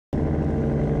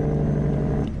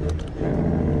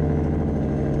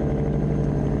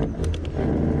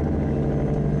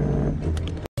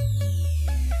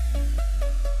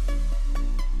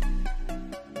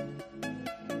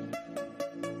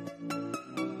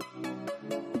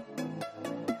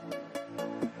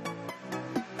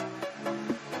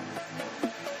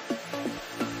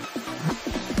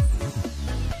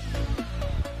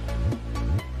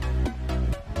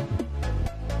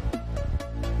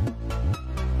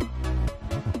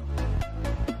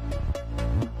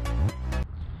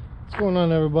What's going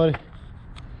on, everybody?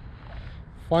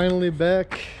 Finally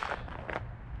back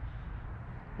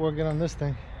working on this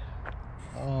thing.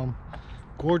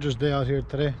 Gorgeous day out here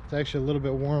today. It's actually a little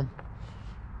bit warm.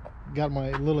 Got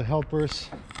my little helpers.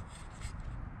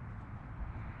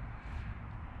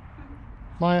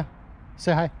 Maya,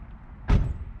 say hi.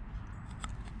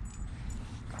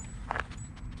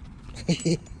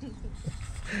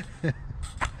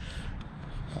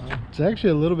 It's actually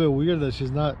a little bit weird that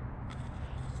she's not,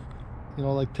 you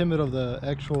know, like timid of the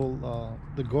actual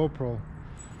the GoPro,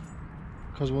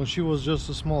 because when she was just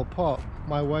a small pup,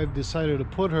 my wife decided to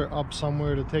put her up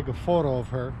somewhere to take a photo of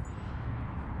her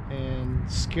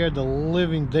and scared the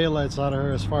living daylights out of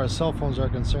her as far as cell phones are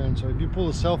concerned. So if you pull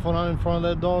a cell phone out in front of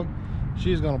that dog,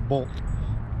 she's gonna bolt.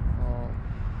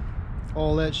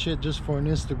 All that shit just for an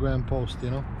Instagram post,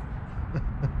 you know.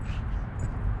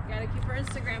 Gotta keep her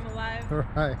Instagram alive.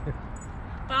 Right.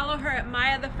 Follow her at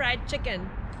Maya the Fried Chicken.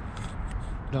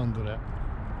 Don't do that.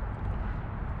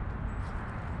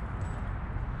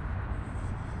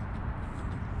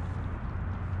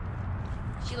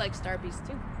 She likes Starbies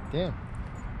too. Damn.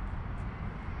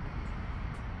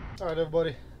 All right,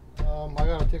 everybody. I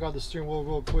gotta take out the steering wheel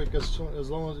real quick. As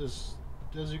long as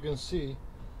you can see,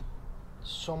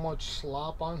 so much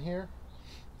slop on here,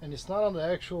 and it's not on the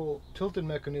actual tilting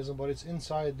mechanism, but it's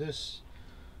inside this.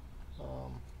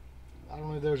 I don't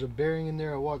know if there's a bearing in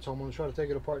there or what, so I'm gonna try to take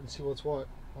it apart and see what's what.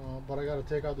 But I gotta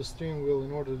take out the steering wheel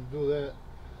in order to do that.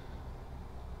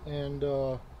 And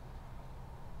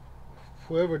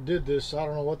whoever did this, I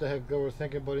don't know what the heck they were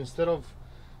thinking, but instead of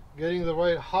getting the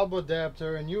right hub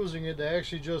adapter and using it, they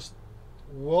actually just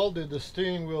welded the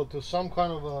steering wheel to some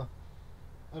kind of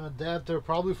an adapter,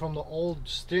 probably from the old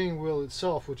steering wheel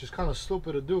itself, which is kind of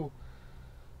stupid to do,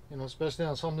 you know, especially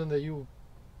on something that you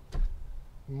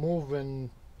move and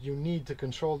you need to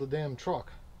control the damn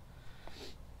truck.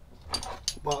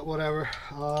 But whatever.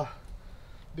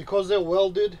 Because they're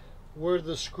welded where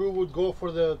the screw would go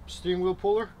for the steering wheel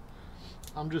puller,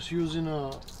 I'm just using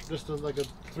like a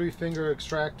 3-finger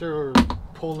extractor or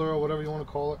puller or whatever you want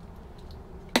to call it.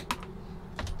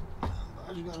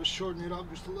 I just gotta shorten it up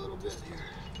just a little bit here.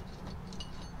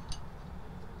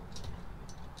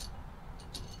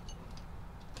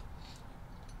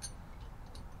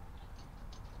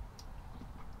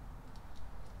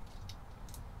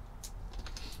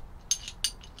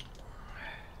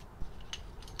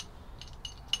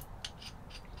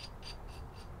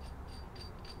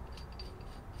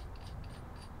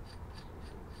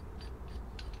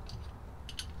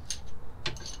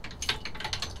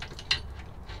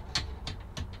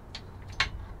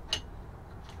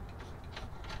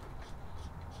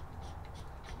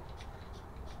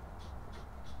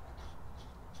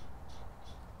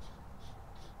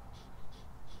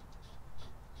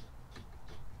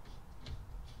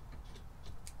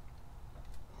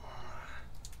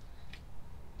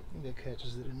 That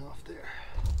catches it enough there.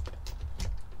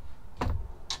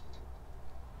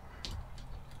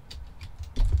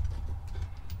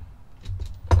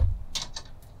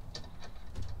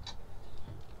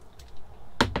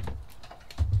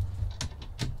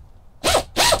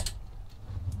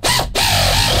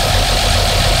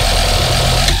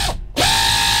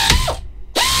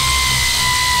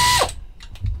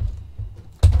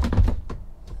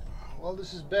 Well,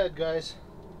 this is bad, guys.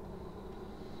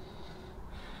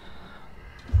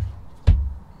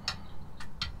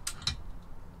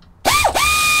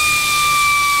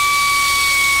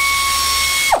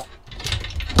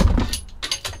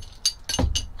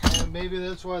 Maybe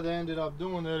that's why they ended up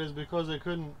doing that, is because they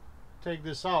couldn't take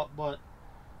this out, but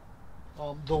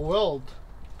the weld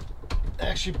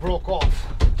actually broke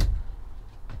off,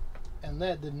 and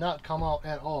that did not come out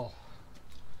at all.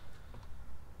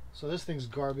 So this thing's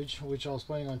garbage, which I was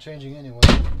planning on changing anyway.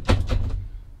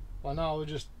 But now it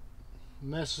just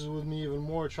messes with me even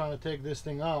more trying to take this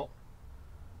thing out.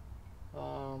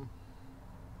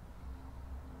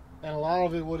 And a lot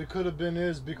of it, what it could have been,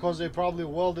 is because they probably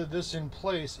welded this in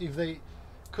place. If they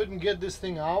couldn't get this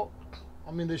thing out,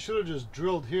 I mean, they should have just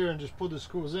drilled here and just put the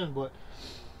screws in. But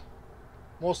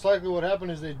most likely what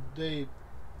happened is they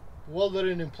welded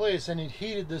it in place, and it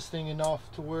heated this thing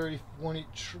enough to where when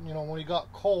it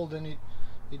got cold and it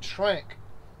shrank,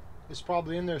 it's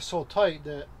probably in there so tight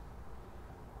that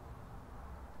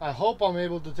I hope I'm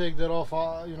able to take that off,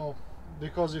 you know.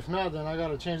 Because if not, then I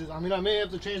gotta change it. I mean, I may have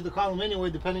to change the column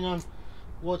anyway, depending on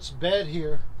what's bad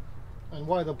here and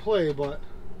why the play, but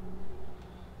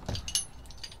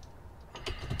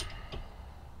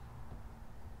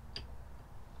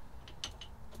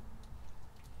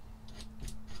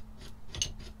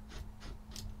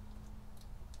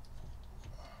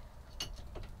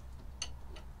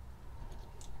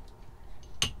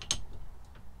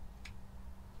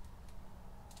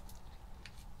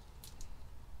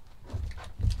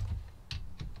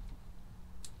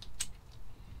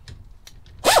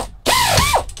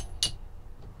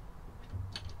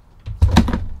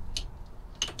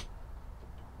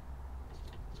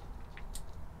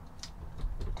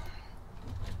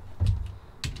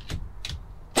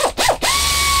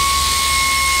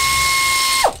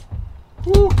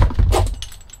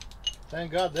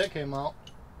Thank God that came out.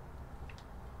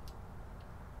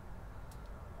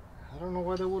 I don't know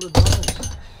why they would have done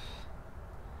this.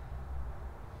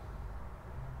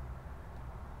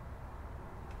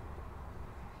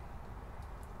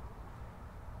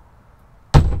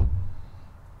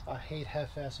 I hate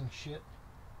half-assing shit.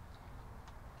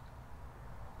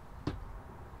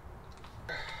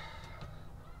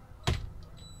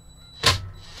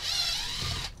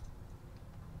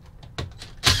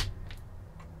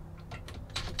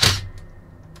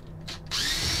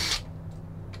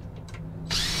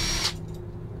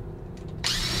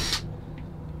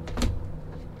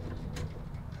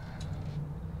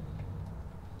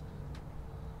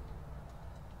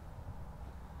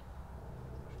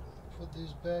 Put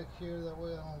these back here, that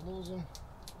way I don't lose them.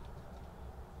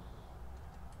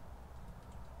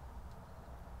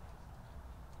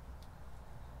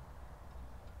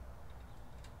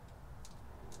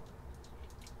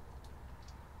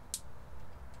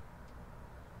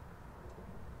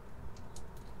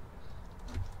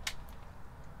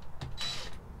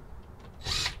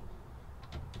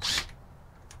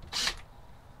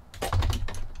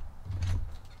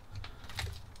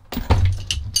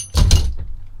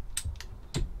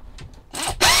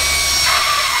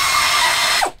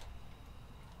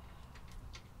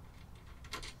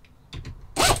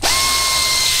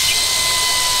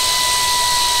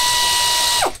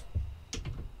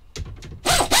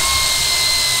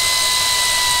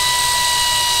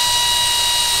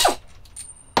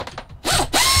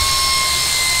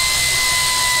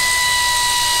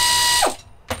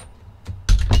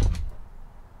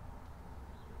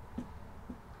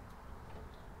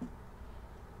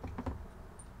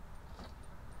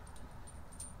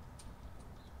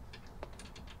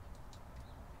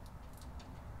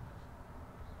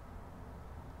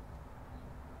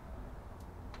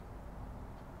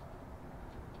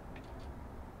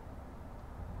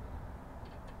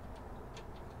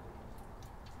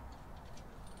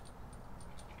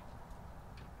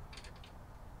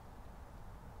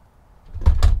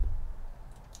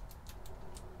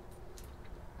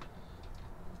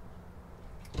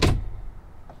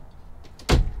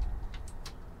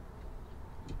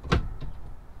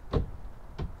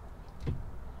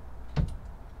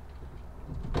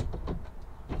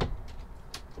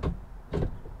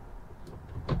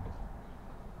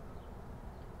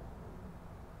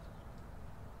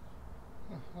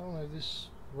 I don't know if these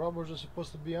rubbers are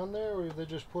supposed to be on there or if they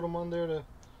just put them on there to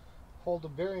hold the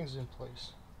bearings in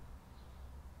place.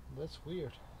 That's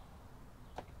weird.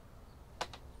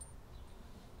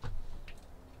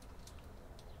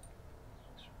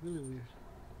 It's really weird.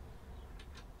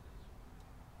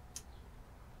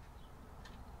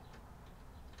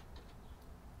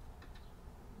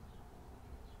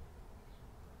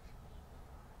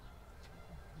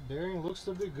 Bearing looks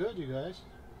to be good, you guys.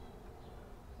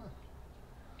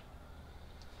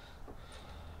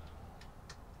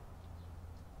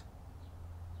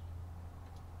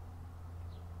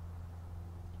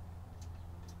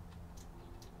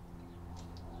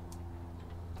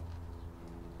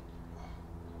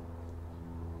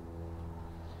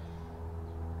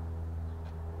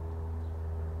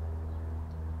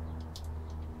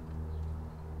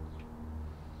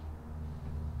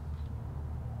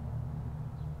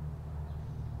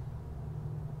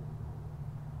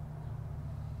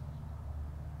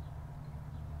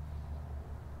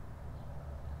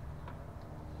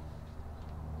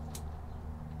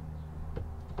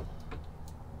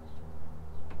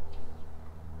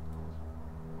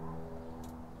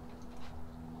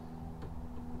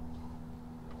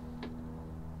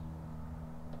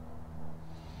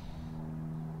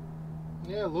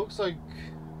 Yeah, it looks like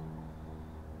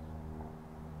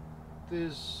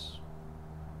these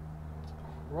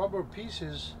rubber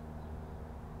pieces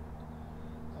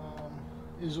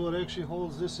is what actually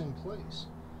holds this in place,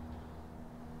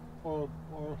 or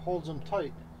holds them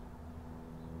tight,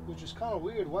 which is kind of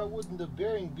weird. Why wouldn't the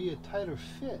bearing be a tighter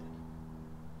fit?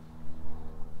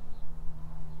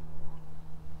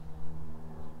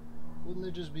 Wouldn't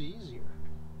it just be easier?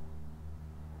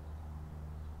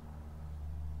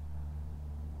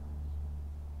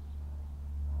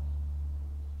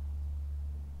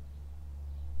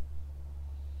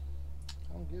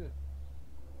 I don't get it.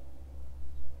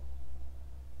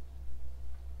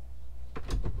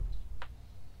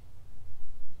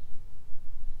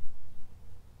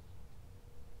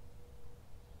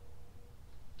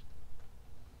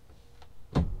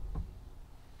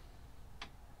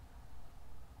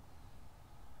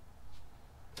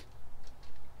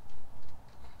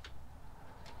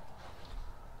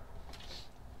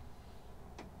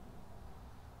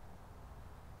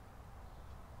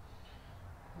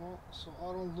 Well, so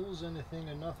I don't lose anything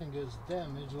and nothing gets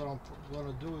damaged. What I'm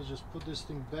gonna do is just put this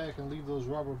thing back and leave those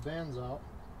rubber bands out.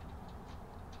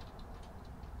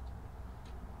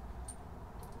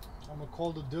 I'm gonna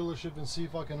call the dealership and see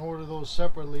if I can order those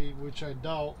separately, which I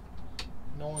doubt,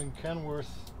 knowing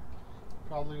Kenworth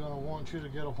probably gonna want you to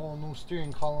get a whole new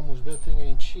steering column, which that thing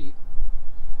ain't cheap.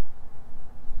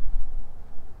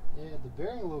 Yeah, the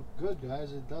bearing looked good,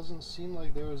 guys. It doesn't seem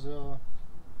like there's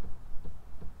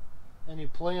any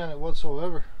play on it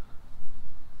whatsoever.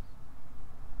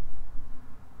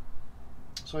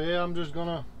 So yeah, I'm just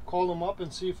gonna call them up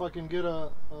and see if I can get a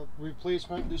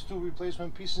replacement, these two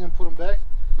replacement pieces, and put them back.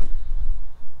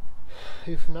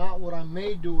 If not, what I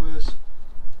may do is,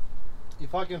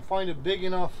 if I can find a big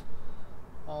enough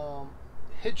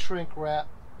heat shrink wrap,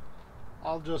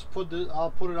 I'll just put it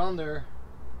on there,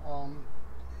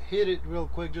 hit it real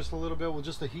quick, just a little bit with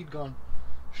just a heat gun,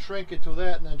 shrink it to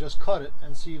that, and then just cut it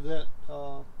and see if that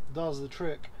does the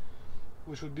trick,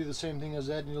 which would be the same thing as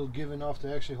that, and it'll give enough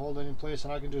to actually hold it in place,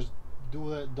 and I can just do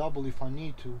that double if I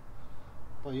need to.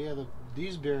 But yeah,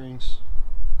 these bearings,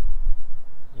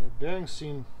 yeah, bearings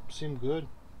seem good.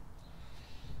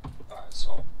 Alright,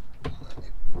 so let me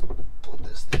put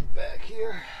this thing back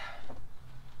here.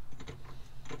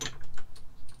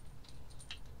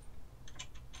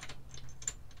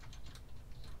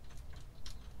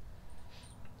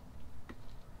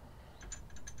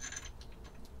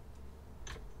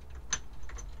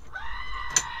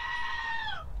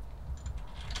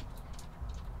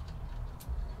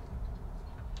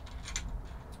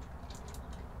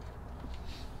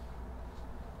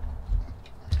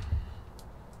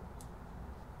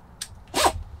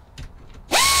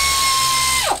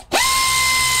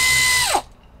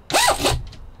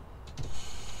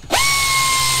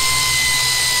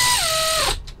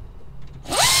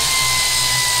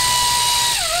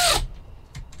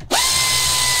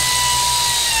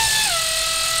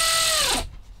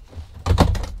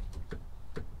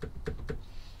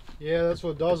 Yeah, that's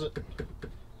what does it.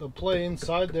 The play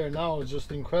inside there now is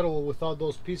just incredible without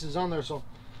those pieces on there. So,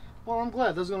 well, I'm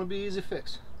glad that's going to be easy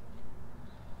fix.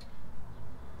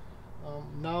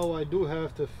 Now I do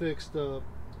have to fix the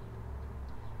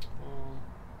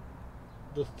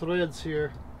threads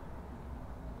here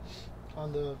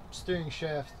on the steering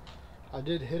shaft. I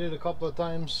did hit it a couple of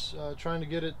times trying to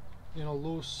get it, you know,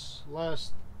 loose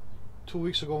last 2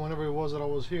 weeks ago, whenever it was that I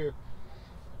was here,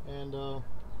 and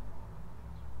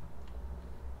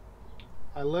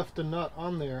I left the nut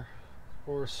on there,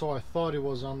 or so I thought it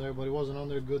was on there, but it wasn't on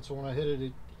there good. So when I hit it,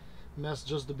 it messed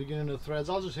just the beginning of the threads.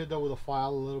 I'll just hit that with a file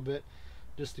a little bit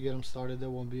just to get them started. That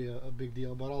won't be a big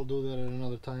deal, but I'll do that at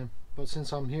another time. But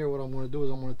since I'm here, what I'm going to do is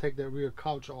I'm going to take that rear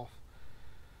couch off,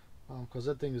 because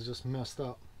that thing is just messed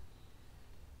up.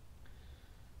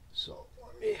 So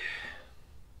let me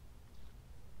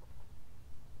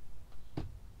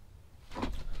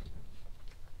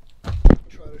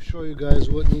try to show you guys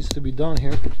what needs to be done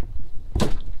here.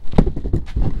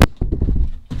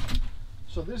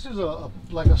 So this is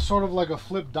like a sort of like a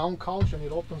flip down couch, and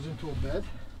it opens into a bed.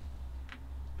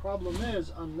 Problem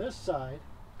is, on this side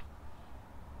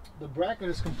the bracket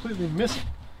is completely missing.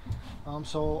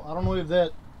 So I don't know if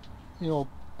that, you know,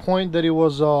 point that it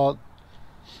was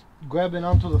grabbing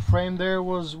onto the frame there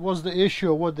was the issue,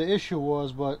 or what the issue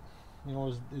was, but you know,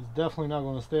 it's definitely not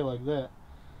going to stay like that.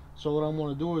 So what I'm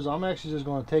going to do is I'm actually just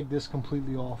going to take this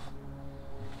completely off,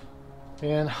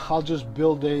 and I'll just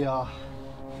build a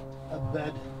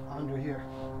bed under here.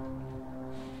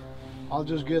 I'll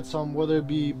just get some, whether it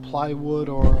be plywood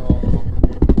or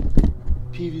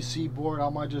PVC board. I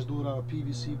might just do it on a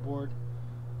PVC board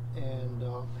and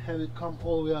have it come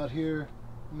all the way out here,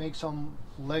 make some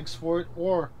legs for it.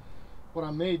 Or what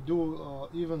I may do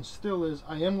even still is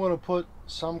I am going to put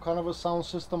some kind of a sound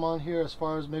system on here, as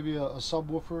far as maybe a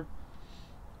subwoofer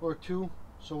or two.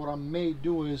 So what I may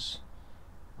do is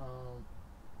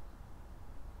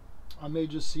I may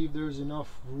just see if there's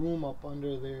enough room up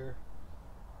under there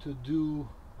to do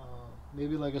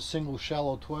maybe like a single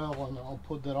shallow 12, and I'll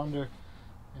put that under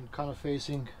and kind of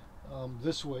facing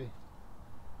this way,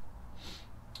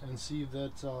 and see if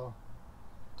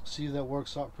that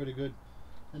works out pretty good.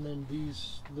 And then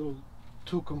these little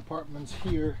two compartments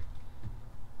here,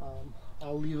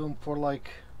 I'll leave them for,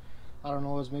 like, I don't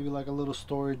know, as maybe like a little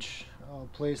storage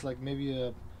place, like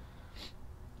maybe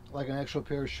like an extra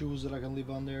pair of shoes that I can leave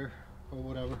on there or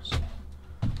whatever. So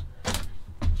let's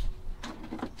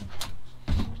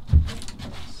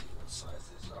see what size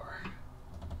these are.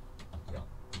 Yep,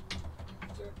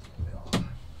 13 mil.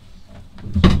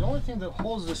 So the only thing that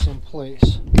holds this in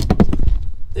place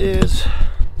is,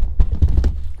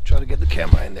 try to get the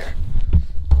camera in there,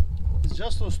 It's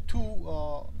just those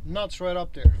two nuts right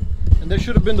up there, and they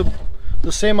should have been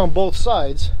the same on both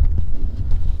sides,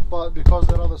 but because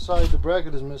that other side the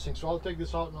bracket is missing, so I'll take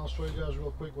this out and I'll show you guys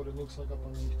real quick what it looks like up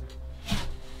underneath there.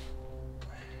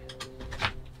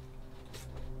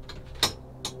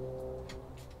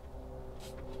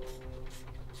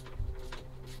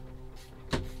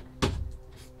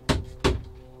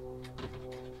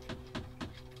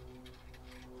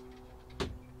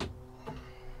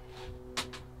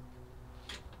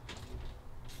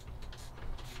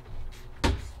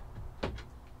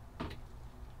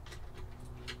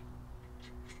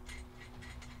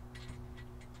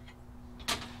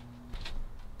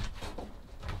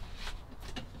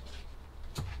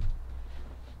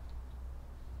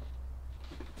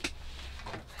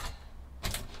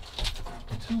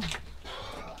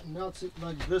 Nuts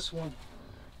like this one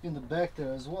in the back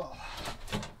there as well.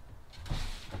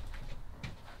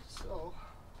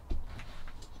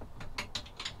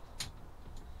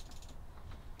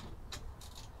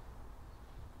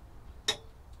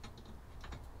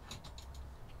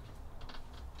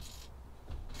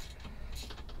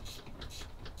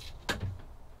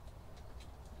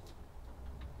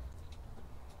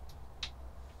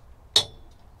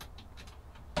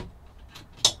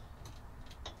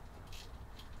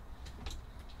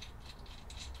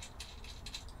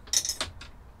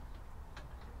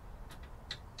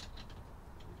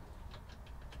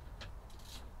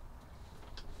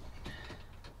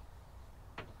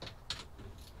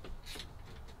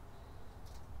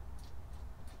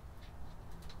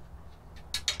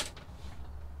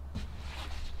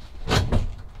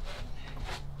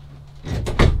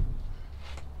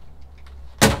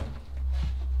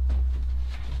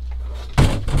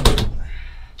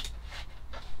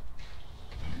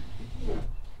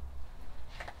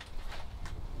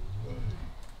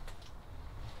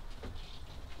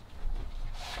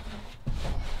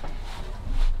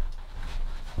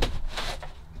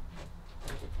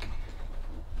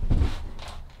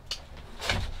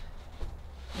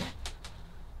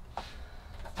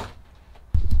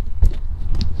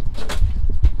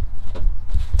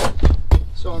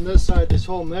 So on this side, this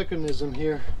whole mechanism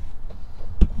here,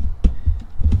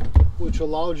 which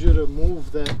allows you to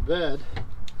move that bed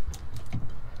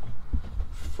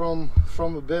from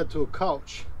a bed to a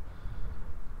couch,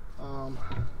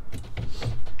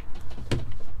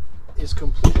 is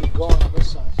completely gone on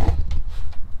this side.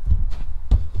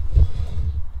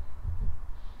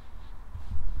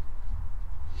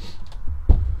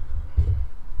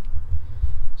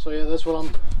 So yeah, that's what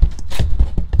I'm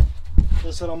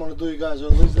going to do, you guys, or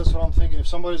at least that's what I'm thinking. If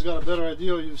somebody's got a better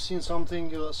idea, or you've seen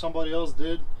something somebody else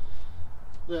did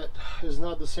that is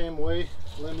not the same way,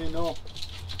 let me know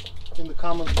in the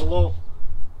comments below.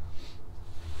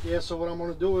 Yeah, so what I'm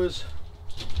going to do is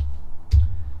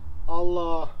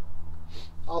I'll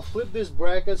flip these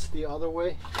brackets the other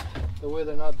way, the way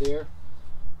they're not there,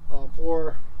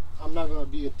 or I'm not going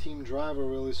to be a team driver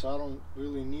really, so I don't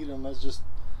really need them. That's just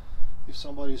if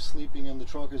somebody's sleeping and the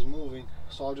truck is moving,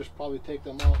 so I'll just probably take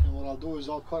them out, and what I'll do is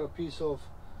I'll cut a piece of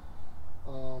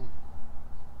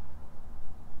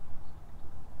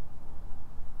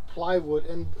plywood,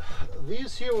 and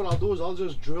these here, what I'll do is I'll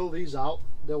just drill these out,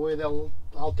 that way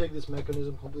I'll take this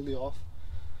mechanism completely off,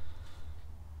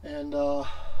 and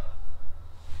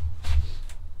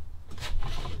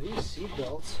these seat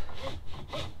belts,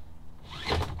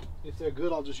 if they're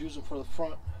good, I'll just use them for the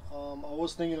front. I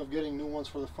was thinking of getting new ones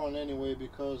for the front anyway,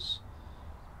 because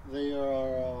they're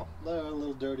a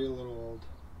little dirty, a little old.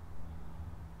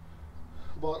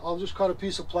 But I'll just cut a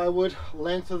piece of plywood,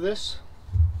 length of this,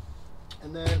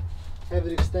 and then have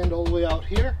it extend all the way out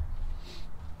here,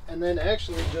 and then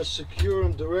actually just secure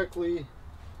them directly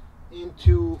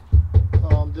into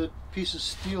the piece of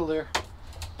steel there.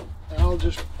 And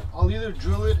I'll either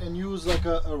drill it and use like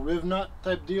a riv nut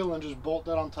type deal and just bolt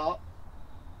that on top,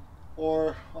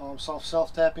 or some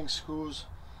self-tapping screws.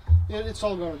 It's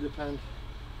all going to depend.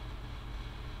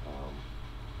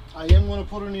 I am going to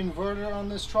put an inverter on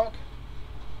this truck.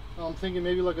 I'm thinking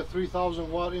maybe like a 3000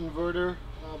 watt inverter,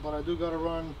 but I do got to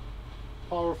run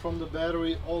power from the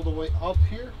battery all the way up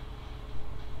here.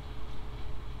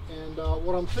 And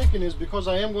what I'm thinking is, because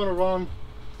I am going to run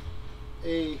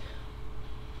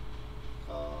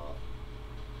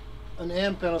an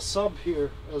amp and a sub here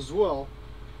as well,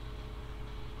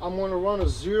 I'm going to run a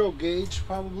 0 gauge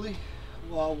probably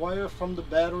wire from the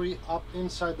battery up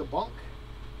inside the bunk,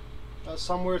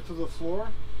 somewhere to the floor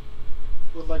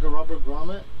with like a rubber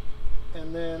grommet,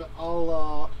 and then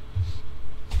I'll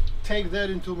take that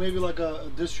into maybe like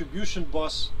a distribution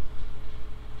bus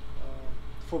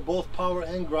for both power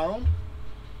and ground.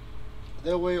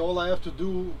 That way all I have to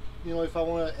do you know, if I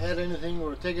want to add anything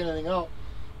or take anything out,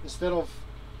 instead of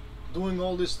doing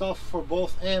all this stuff for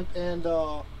both amp and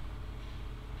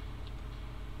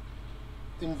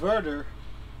inverter,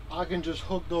 I can just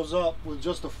hook those up with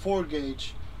just a 4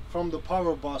 gauge from the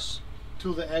power bus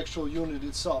to the actual unit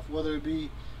itself, whether it be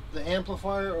the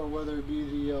amplifier or whether it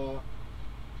be the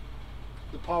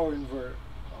power inverter.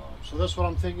 So that's what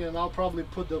I'm thinking, and I'll probably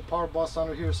put the power bus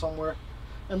under here somewhere.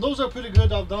 And those are pretty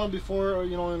good. I've done it before,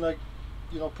 you know, in like,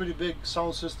 you know, pretty big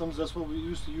sound systems. That's what we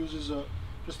used to use, is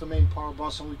just the main power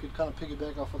bus, and we could kind of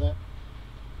piggyback off of that.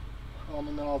 And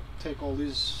then I'll take all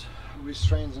these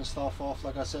restraints and stuff off,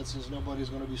 like I said, since nobody's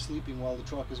going to be sleeping while the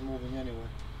truck is moving anyway.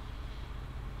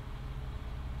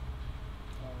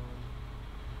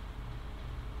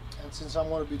 And since I'm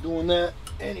going to be doing that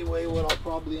anyway, what I'll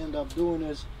probably end up doing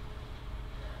is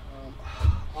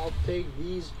I'll take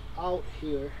these out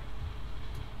here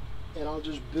and I'll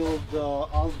just build,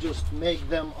 I'll just make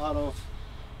them out of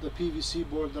the PVC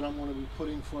board that I'm going to be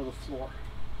putting for the floor.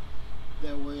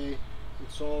 That way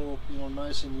it's all, you know,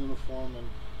 nice and uniform, and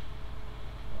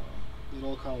it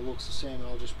all kind of looks the same, and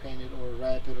I'll just paint it or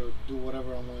wrap it or do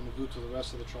whatever I'm going to do to the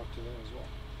rest of the truck today as well.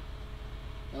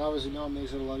 And obviously now it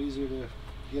makes it a lot easier to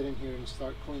get in here and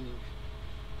start cleaning,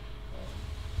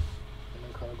 and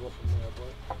then kind of go from there.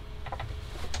 But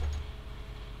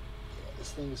yeah,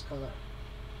 this thing is kind of,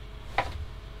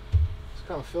 it's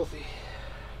kind of filthy.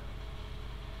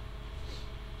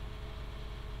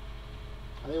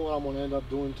 I think what I'm going to end up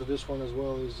doing to this one as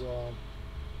well is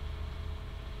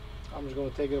I'm just going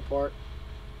to take it apart,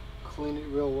 clean it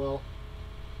real well,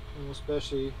 and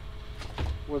especially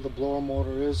where the blower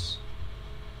motor is,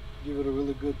 give it a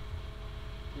really good,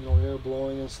 you know, air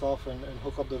blowing and stuff, and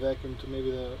hook up the vacuum to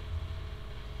maybe the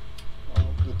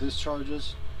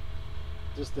discharges,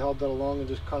 just to help that along and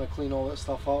just kind of clean all that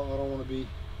stuff out. I don't want to be,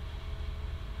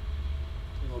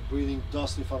 you know, breathing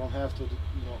dust if I don't have to. You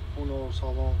know, who knows how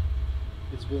long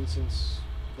it's been since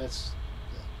that's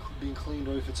been cleaned,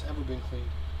 or if it's ever been cleaned.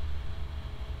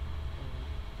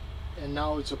 And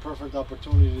now it's a perfect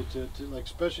opportunity to like,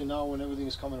 especially now when everything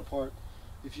is coming apart.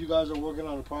 If you guys are working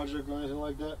on a project or anything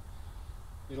like that,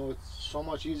 you know, it's so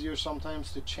much easier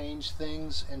sometimes to change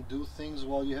things and do things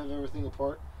while you have everything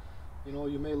apart. You know,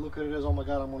 you may look at it as, oh my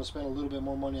god, I'm going to spend a little bit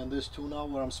more money on this too now,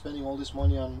 where I'm spending all this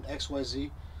money on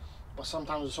XYZ. But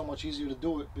sometimes it's so much easier to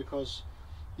do it, because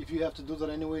if you have to do that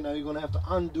anyway, now you're going to have to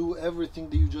undo everything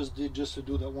that you just did just to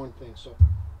do that one thing. So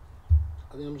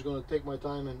I think I'm just going to take my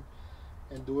time and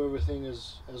do everything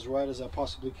as right as I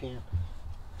possibly can.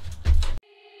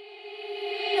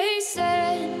 They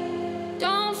said,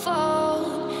 don't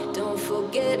fall, don't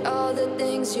forget all the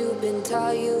things you've been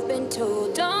taught, you've been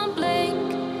told. Don't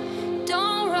blink,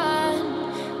 don't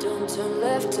run, don't turn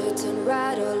left or turn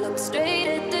right or look straight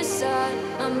at the sun.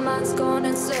 My mind's going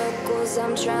in circles,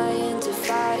 I'm trying to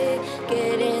fight it,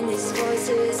 getting these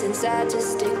voices inside to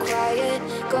stay quiet.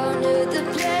 Gone to the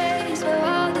place where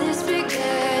all this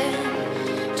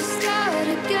began, just start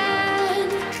again.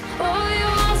 Oh, you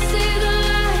won't see the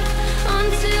light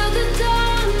until the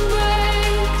dawn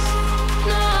breaks.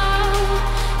 No,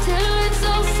 till it's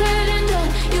all said and done,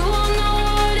 you won't know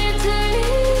what it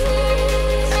takes.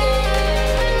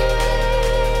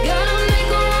 Gotta make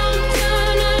a wrong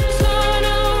turn and turn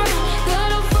around,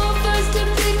 gotta fall fast to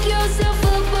pick yourself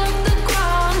up off the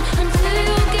ground. Until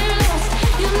you get lost,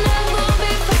 you'll never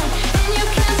be found, and you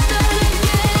can't start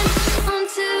again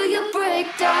until you break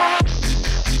down.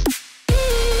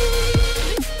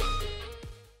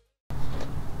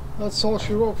 That's all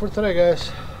she wrote for today,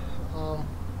 guys.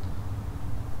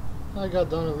 I got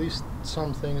done at least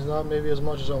some things, not maybe as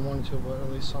much as I wanted to, but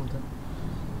at least something.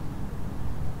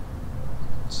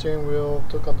 Steering wheel,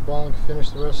 took out the bunk,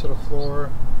 finished the rest of the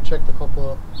floor, checked a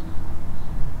couple of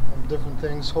different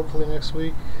things. Hopefully next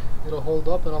week it'll hold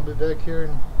up and I'll be back here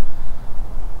and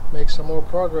make some more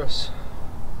progress.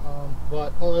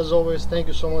 But as always, thank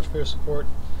you so much for your support.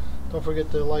 Don't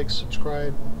forget to like,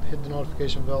 subscribe, hit the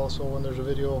notification bell so when there's a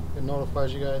video it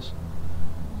notifies you guys.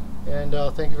 And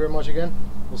thank you very much again.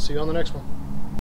 We'll see you on the next one.